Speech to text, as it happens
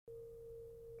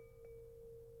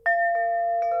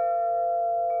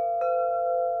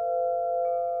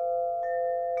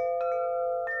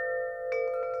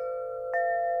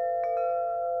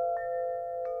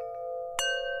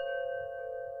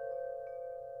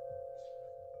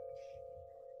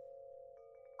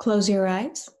Close your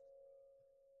eyes.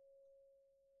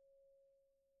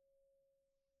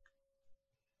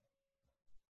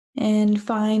 And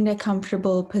find a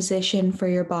comfortable position for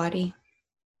your body.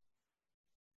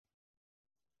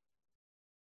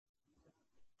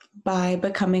 By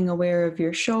becoming aware of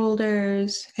your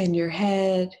shoulders and your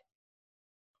head.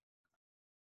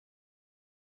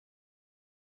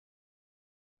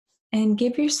 And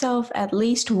give yourself at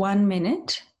least 1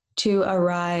 minute to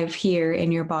arrive here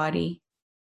in your body.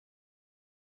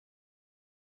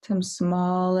 Some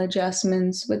small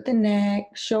adjustments with the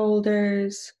neck,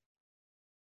 shoulders,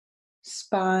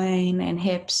 spine, and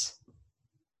hips.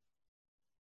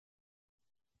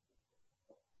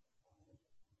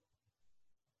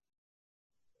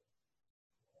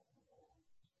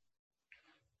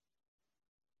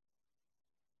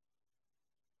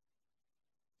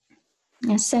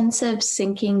 A sense of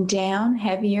sinking down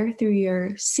heavier through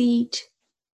your seat.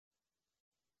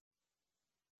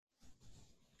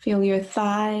 Feel your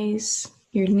thighs,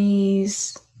 your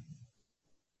knees,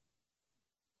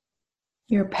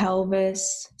 your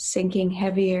pelvis sinking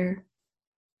heavier.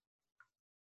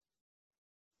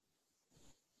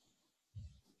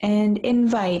 And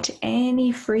invite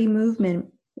any free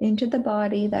movement into the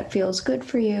body that feels good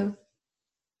for you.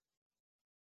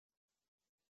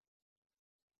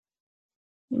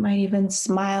 You might even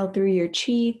smile through your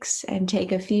cheeks and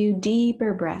take a few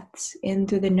deeper breaths in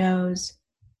through the nose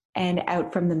and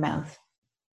out from the mouth.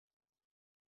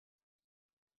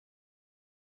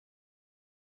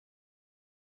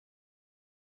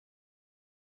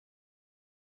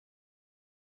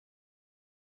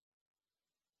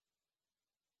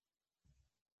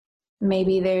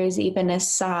 Maybe there's even a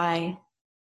sigh,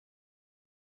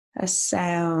 a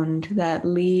sound that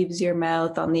leaves your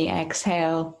mouth on the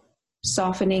exhale,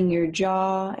 softening your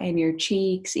jaw and your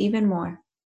cheeks even more.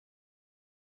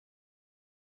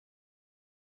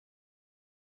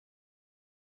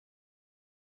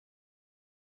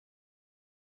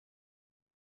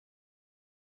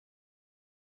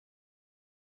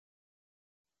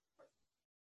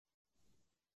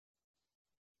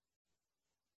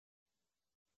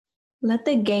 Let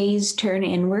the gaze turn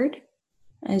inward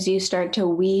as you start to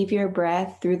weave your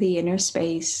breath through the inner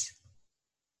space.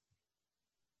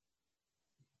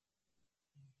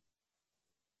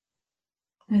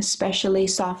 Especially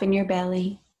soften your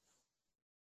belly.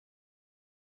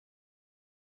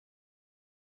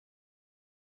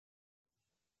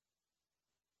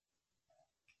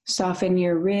 Soften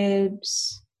your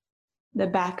ribs, the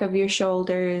back of your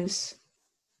shoulders,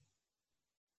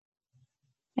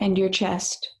 and your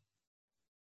chest.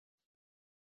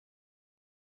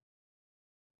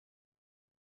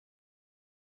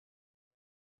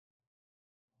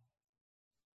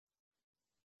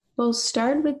 We'll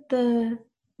start with the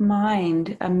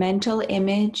mind, a mental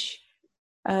image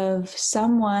of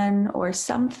someone or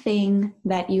something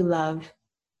that you love.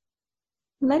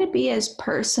 Let it be as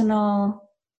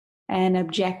personal and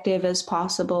objective as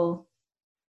possible.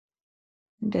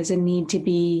 It doesn't need to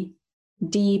be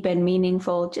deep and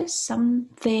meaningful, just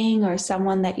something or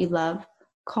someone that you love.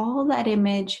 Call that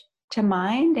image to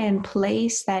mind and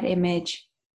place that image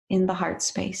in the heart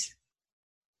space.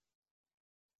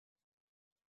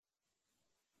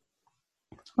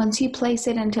 Once you place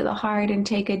it into the heart and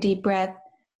take a deep breath,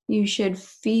 you should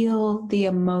feel the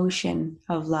emotion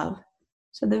of love.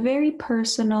 So the very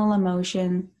personal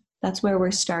emotion, that's where we're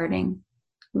starting.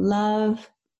 Love,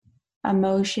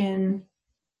 emotion,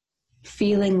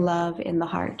 feeling love in the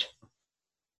heart.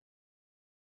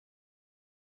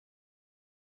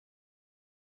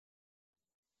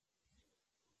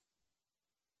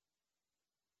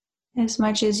 As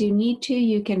much as you need to,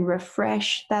 you can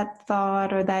refresh that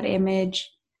thought or that image,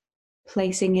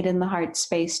 placing it in the heart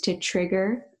space to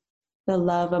trigger the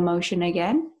love emotion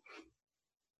again.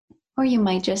 Or you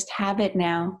might just have it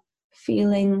now,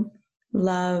 feeling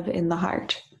love in the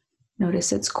heart.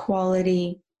 Notice its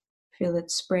quality, feel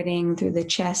it spreading through the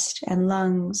chest and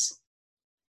lungs,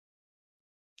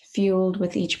 fueled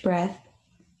with each breath.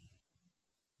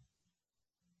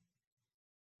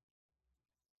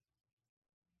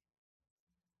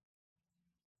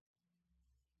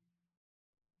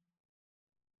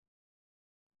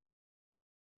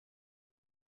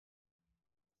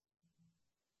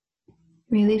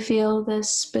 Really feel the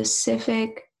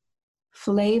specific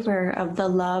flavor of the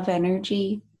love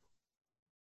energy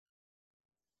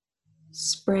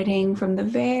spreading from the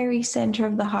very center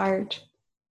of the heart.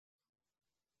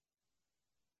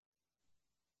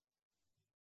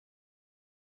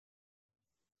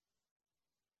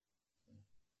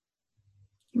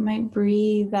 You might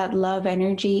breathe that love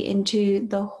energy into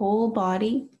the whole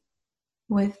body,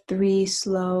 with 3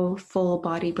 slow, full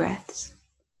body breaths.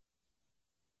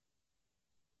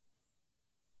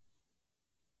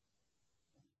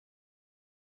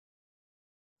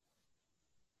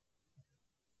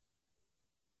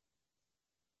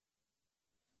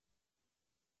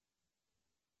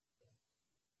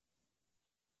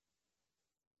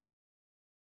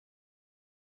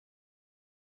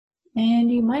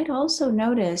 And you might also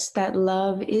notice that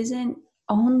love isn't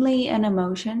only an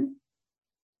emotion.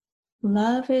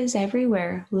 Love is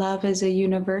everywhere. Love is a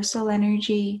universal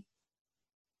energy.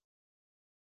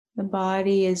 The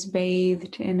body is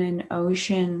bathed in an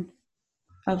ocean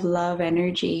of love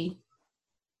energy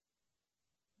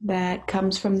that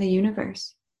comes from the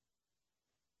universe.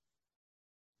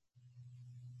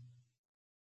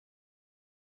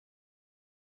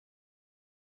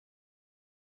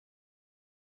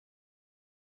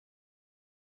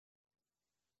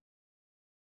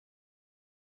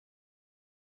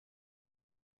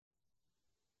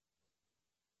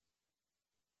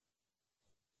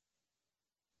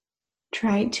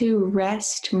 Try to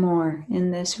rest more in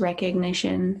this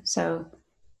recognition. So,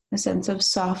 a sense of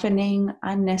softening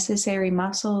unnecessary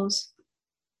muscles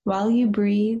while you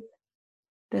breathe,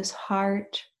 this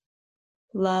heart,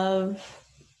 love,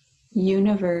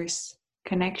 universe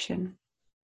connection.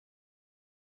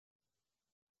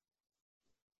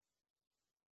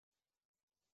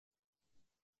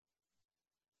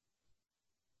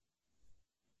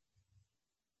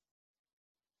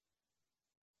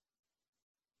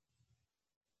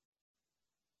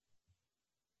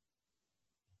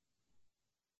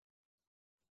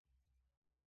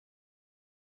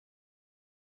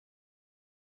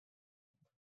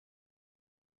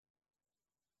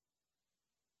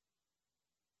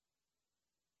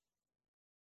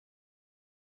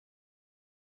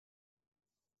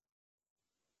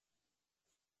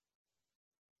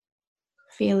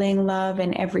 Feeling love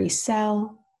in every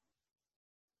cell.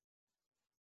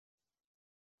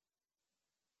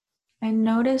 And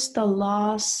notice the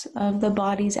loss of the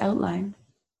body's outline.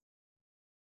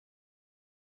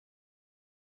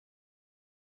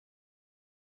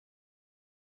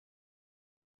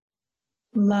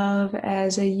 Love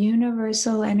as a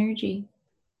universal energy.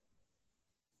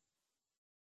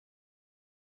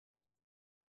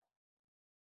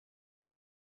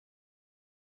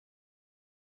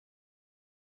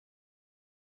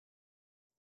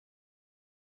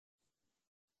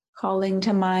 Calling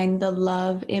to mind the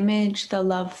love image, the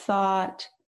love thought,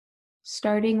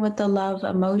 starting with the love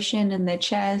emotion in the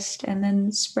chest and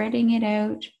then spreading it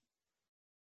out,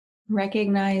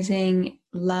 recognizing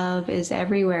love is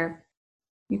everywhere.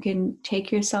 You can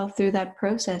take yourself through that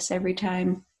process every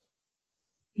time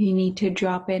you need to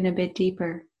drop in a bit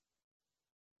deeper.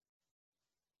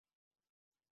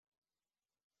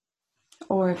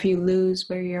 Or if you lose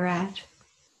where you're at.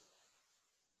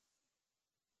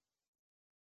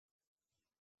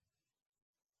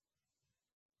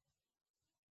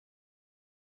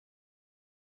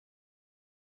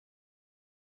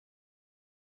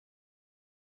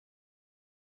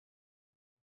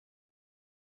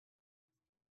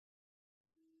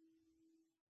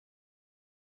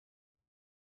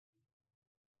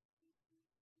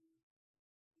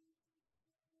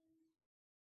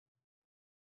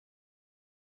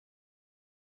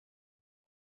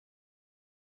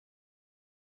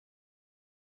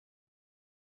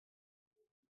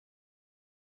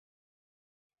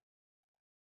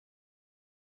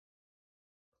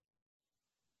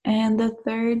 And the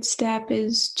third step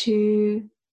is to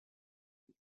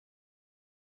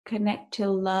connect to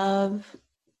love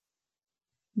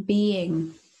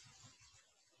being.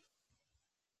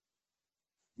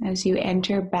 As you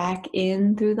enter back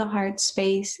in through the heart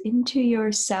space into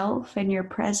yourself and your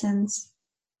presence,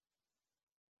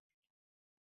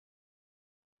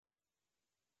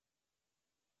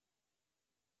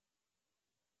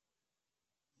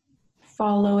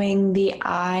 following the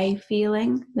I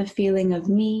feeling, the feeling of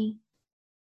me,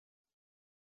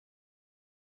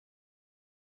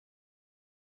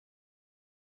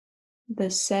 the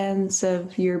sense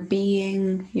of your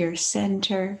being, your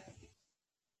center.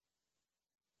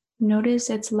 Notice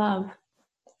its love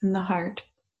in the heart.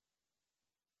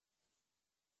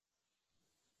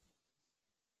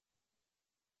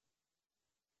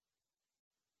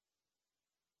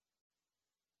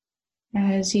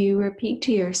 As you repeat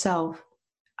to yourself,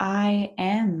 I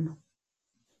am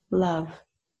love.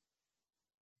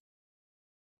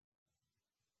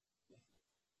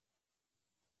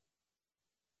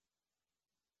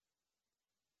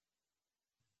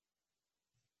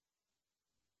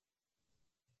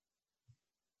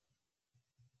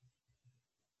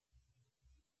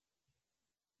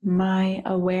 My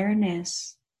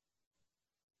awareness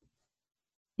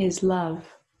is love.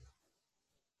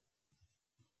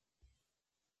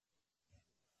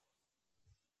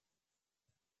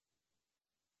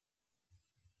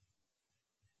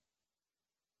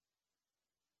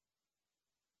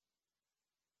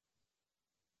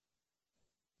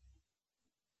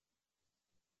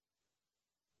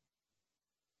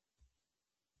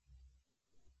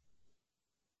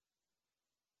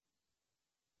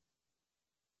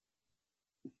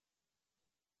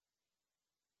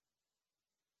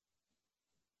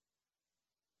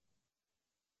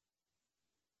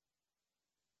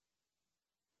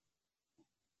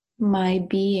 My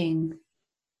being,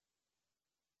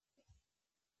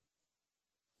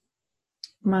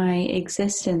 my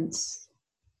existence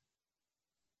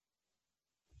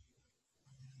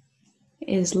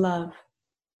is love.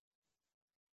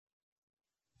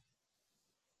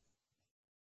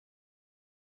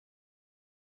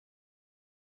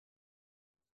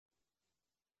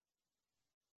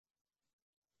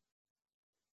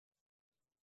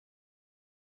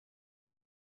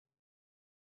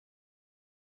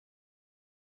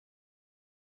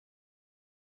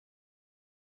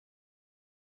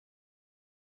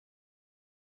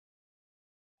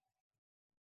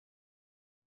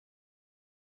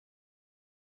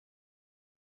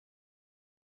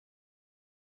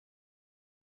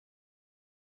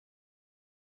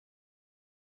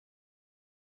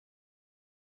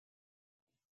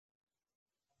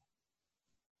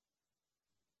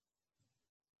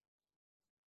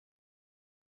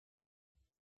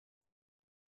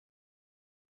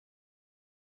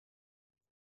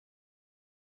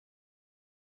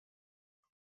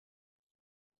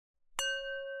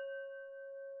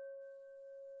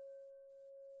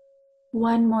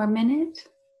 One more minute.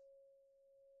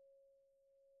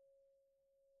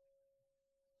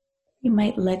 You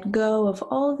might let go of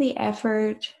all the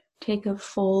effort, take a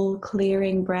full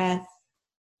clearing breath.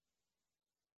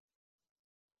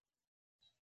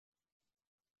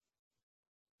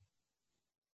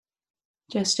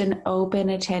 Just an open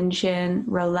attention,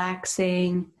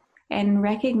 relaxing, and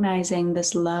recognizing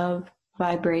this love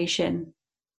vibration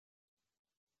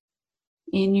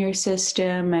in your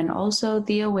system and also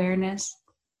the awareness.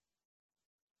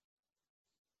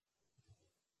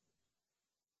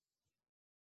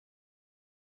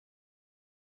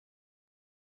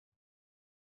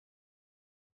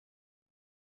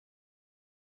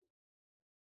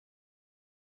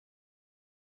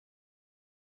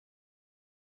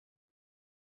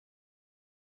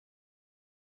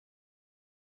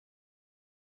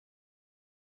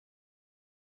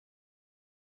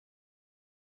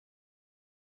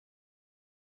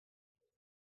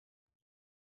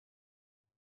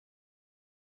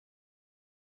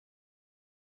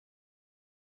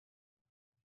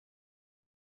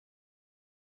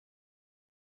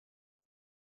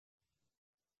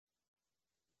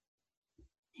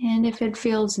 And if it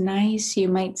feels nice, you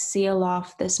might seal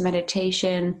off this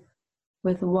meditation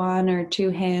with one or two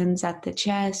hands at the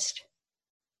chest.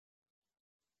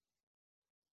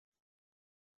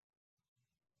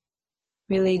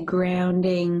 Really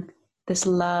grounding this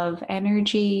love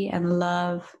energy and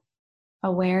love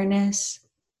awareness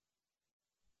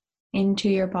into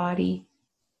your body.